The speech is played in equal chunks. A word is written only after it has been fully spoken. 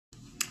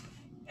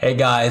Hey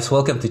guys,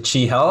 welcome to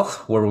Chi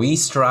Health, where we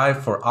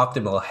strive for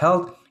optimal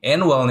health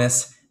and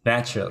wellness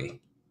naturally.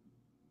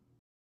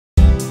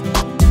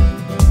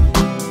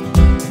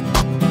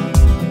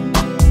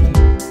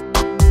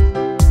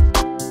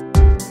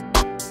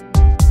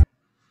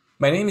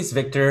 My name is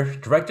Victor,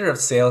 Director of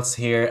Sales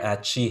here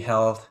at Chi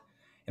Health,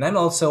 and I'm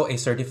also a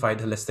certified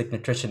holistic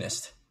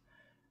nutritionist.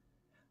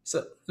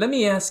 So let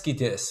me ask you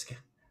this.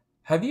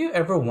 Have you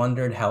ever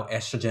wondered how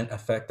estrogen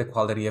affect the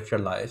quality of your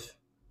life?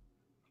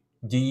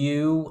 Do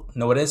you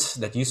notice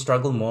that you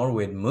struggle more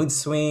with mood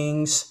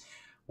swings,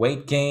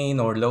 weight gain,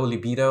 or low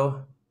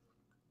libido?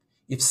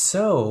 If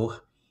so,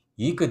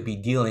 you could be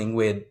dealing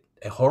with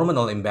a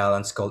hormonal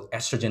imbalance called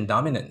estrogen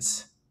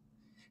dominance.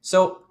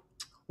 So,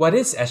 what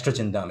is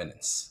estrogen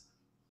dominance?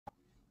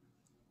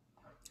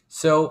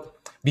 So,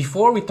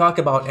 before we talk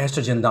about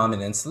estrogen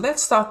dominance,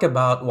 let's talk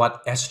about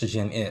what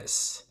estrogen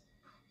is.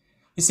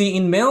 You see,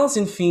 in males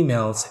and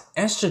females,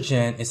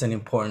 estrogen is an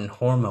important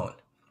hormone.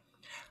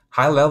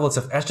 High levels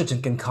of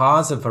estrogen can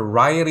cause a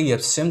variety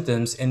of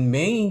symptoms and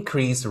may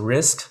increase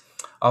risk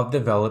of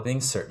developing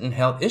certain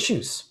health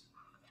issues.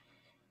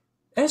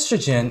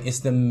 Estrogen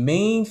is the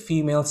main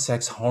female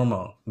sex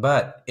hormone,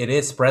 but it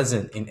is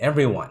present in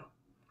everyone.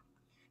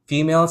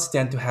 Females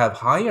tend to have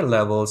higher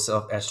levels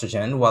of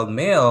estrogen, while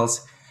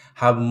males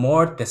have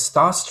more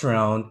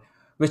testosterone,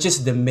 which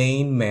is the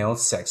main male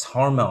sex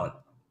hormone.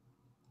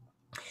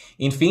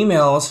 In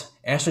females,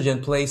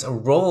 estrogen plays a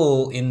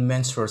role in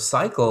menstrual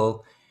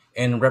cycle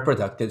and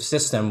reproductive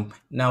system.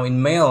 Now,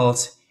 in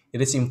males,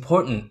 it is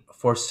important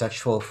for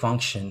sexual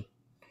function.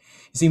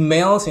 You see,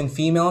 males and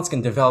females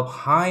can develop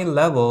high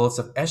levels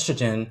of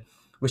estrogen,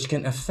 which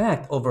can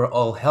affect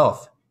overall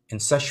health and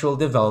sexual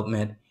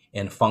development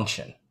and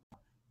function.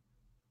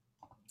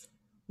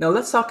 Now,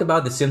 let's talk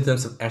about the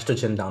symptoms of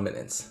estrogen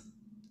dominance.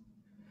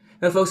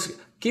 Now, folks,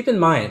 keep in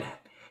mind,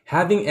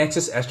 having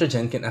excess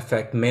estrogen can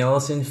affect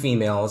males and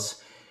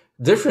females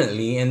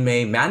differently and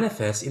may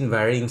manifest in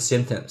varying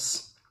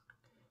symptoms.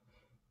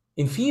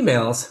 In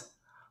females,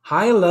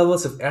 high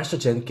levels of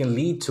estrogen can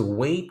lead to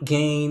weight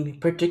gain,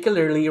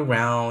 particularly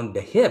around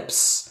the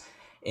hips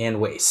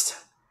and waist.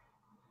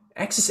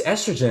 Excess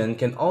estrogen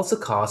can also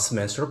cause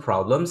menstrual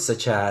problems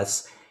such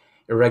as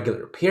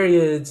irregular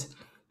periods,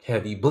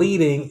 heavy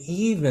bleeding,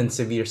 even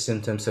severe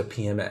symptoms of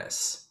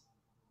PMS.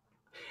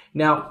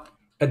 Now,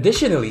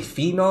 additionally,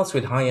 females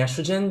with high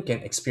estrogen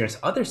can experience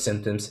other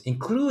symptoms,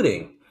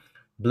 including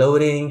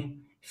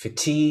bloating,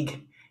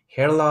 fatigue,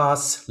 hair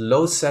loss,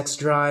 low sex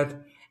drive,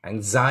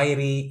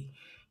 anxiety,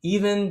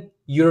 even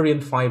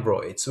uterine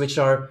fibroids, which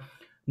are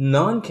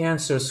non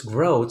cancerous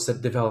growths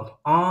that develop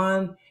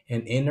on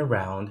and in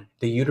around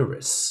the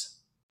uterus.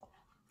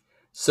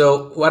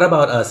 So, what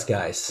about us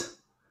guys?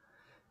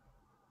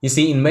 You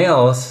see, in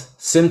males,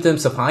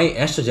 symptoms of high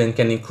estrogen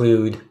can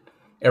include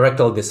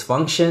erectile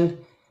dysfunction,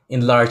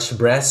 enlarged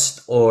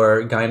breast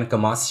or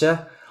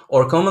gynecomastia,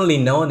 or commonly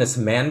known as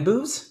man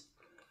boobs,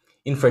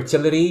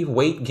 infertility,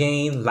 weight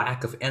gain,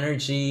 lack of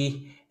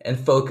energy, and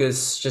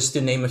focus, just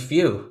to name a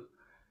few.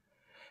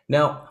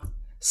 Now,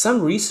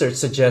 some research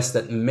suggests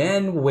that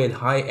men with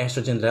high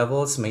estrogen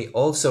levels may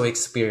also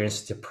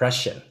experience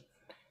depression.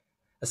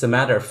 As a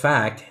matter of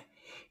fact,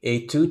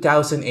 a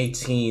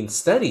 2018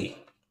 study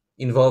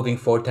involving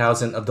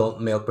 4,000 adult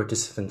male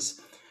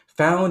participants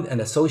found an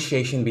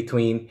association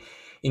between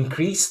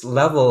increased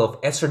level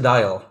of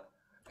estradiol,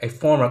 a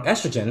form of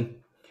estrogen,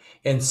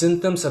 and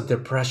symptoms of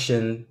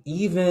depression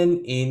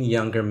even in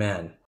younger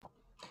men.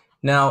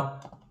 Now,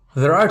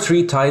 there are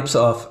three types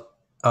of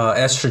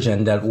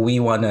estrogen that we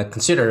want to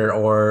consider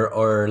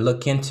or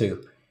look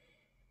into: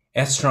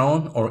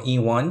 estrone or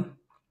E1,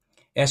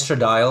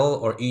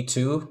 estradiol or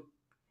E2,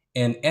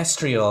 and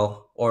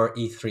estriol or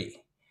E3.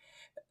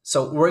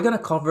 So we're going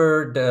to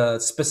cover the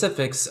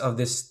specifics of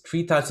these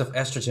three types of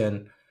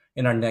estrogen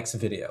in our next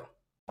video.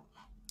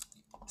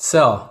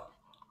 So,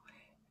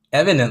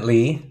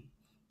 evidently,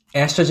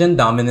 estrogen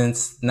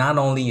dominance not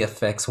only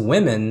affects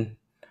women,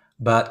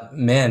 but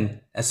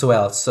men as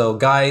well. So,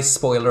 guys,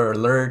 spoiler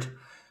alert,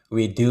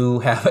 we do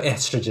have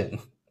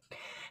estrogen.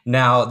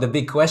 Now, the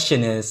big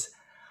question is,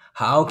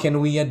 how can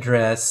we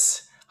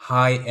address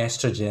high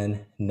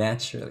estrogen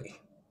naturally?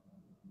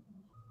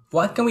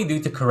 What can we do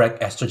to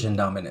correct estrogen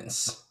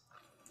dominance?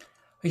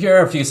 Here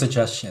are a few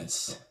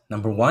suggestions.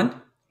 Number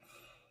one,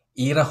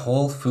 eat a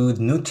whole food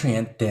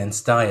nutrient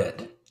dense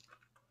diet.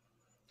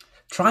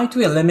 Try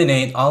to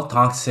eliminate all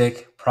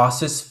toxic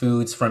processed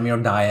foods from your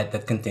diet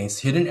that contains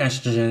hidden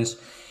estrogens,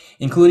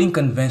 including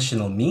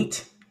conventional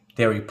meat,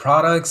 dairy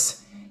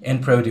products,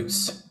 and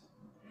produce.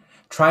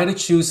 Try to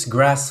choose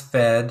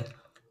grass-fed,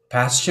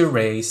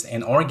 pasture-raised,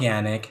 and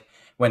organic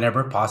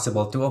whenever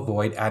possible to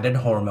avoid added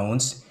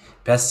hormones,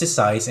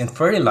 pesticides, and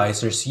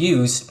fertilizers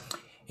used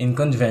in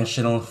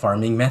conventional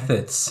farming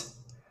methods.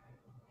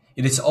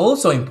 It is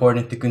also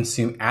important to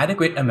consume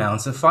adequate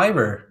amounts of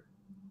fiber.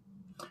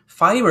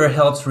 Fiber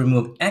helps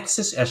remove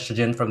excess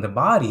estrogen from the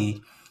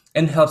body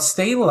and helps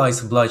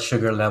stabilize blood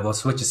sugar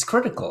levels, which is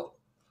critical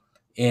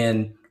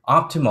in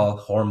optimal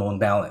hormone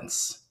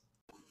balance.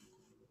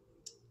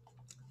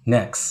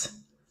 Next,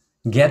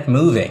 Get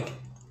moving.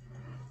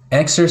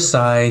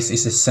 Exercise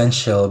is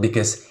essential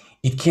because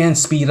it can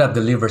speed up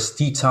the liver's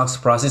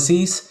detox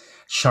processes,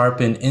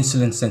 sharpen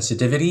insulin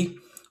sensitivity,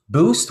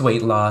 boost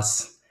weight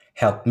loss,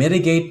 help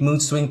mitigate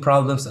mood swing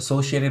problems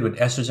associated with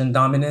estrogen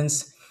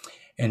dominance,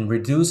 and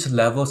reduce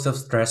levels of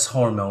stress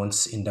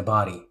hormones in the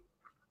body.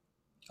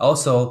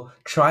 Also,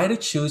 try to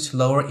choose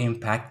lower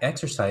impact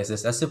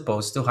exercises as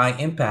opposed to high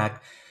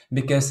impact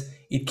because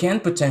it can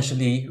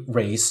potentially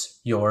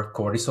raise your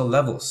cortisol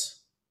levels.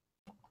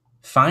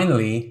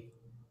 Finally,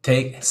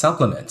 take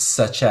supplements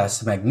such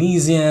as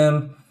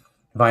magnesium,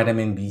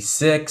 vitamin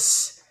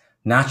B6,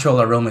 natural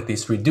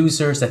aromatase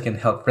reducers that can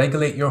help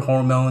regulate your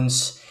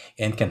hormones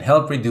and can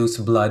help reduce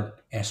blood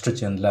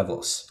estrogen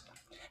levels.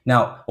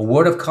 Now, a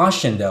word of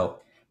caution though,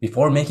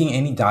 before making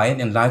any diet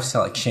and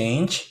lifestyle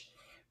change,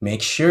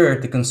 make sure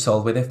to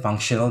consult with a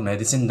functional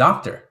medicine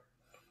doctor.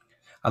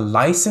 A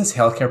licensed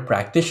healthcare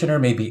practitioner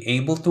may be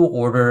able to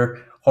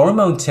order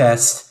hormone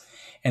tests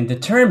and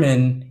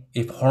determine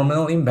if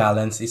hormonal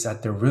imbalance is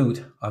at the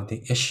root of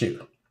the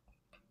issue.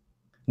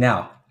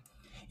 Now,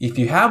 if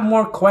you have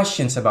more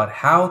questions about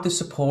how to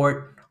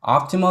support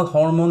optimal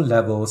hormone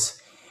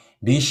levels,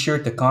 be sure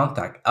to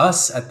contact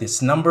us at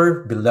this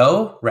number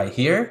below right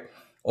here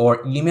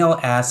or email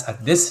us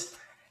at this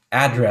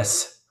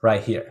address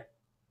right here.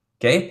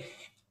 Okay?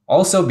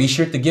 Also, be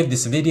sure to give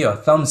this video a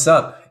thumbs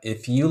up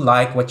if you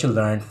like what you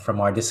learned from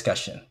our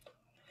discussion.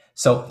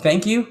 So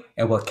thank you,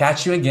 and we'll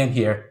catch you again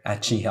here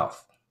at Chi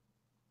Health.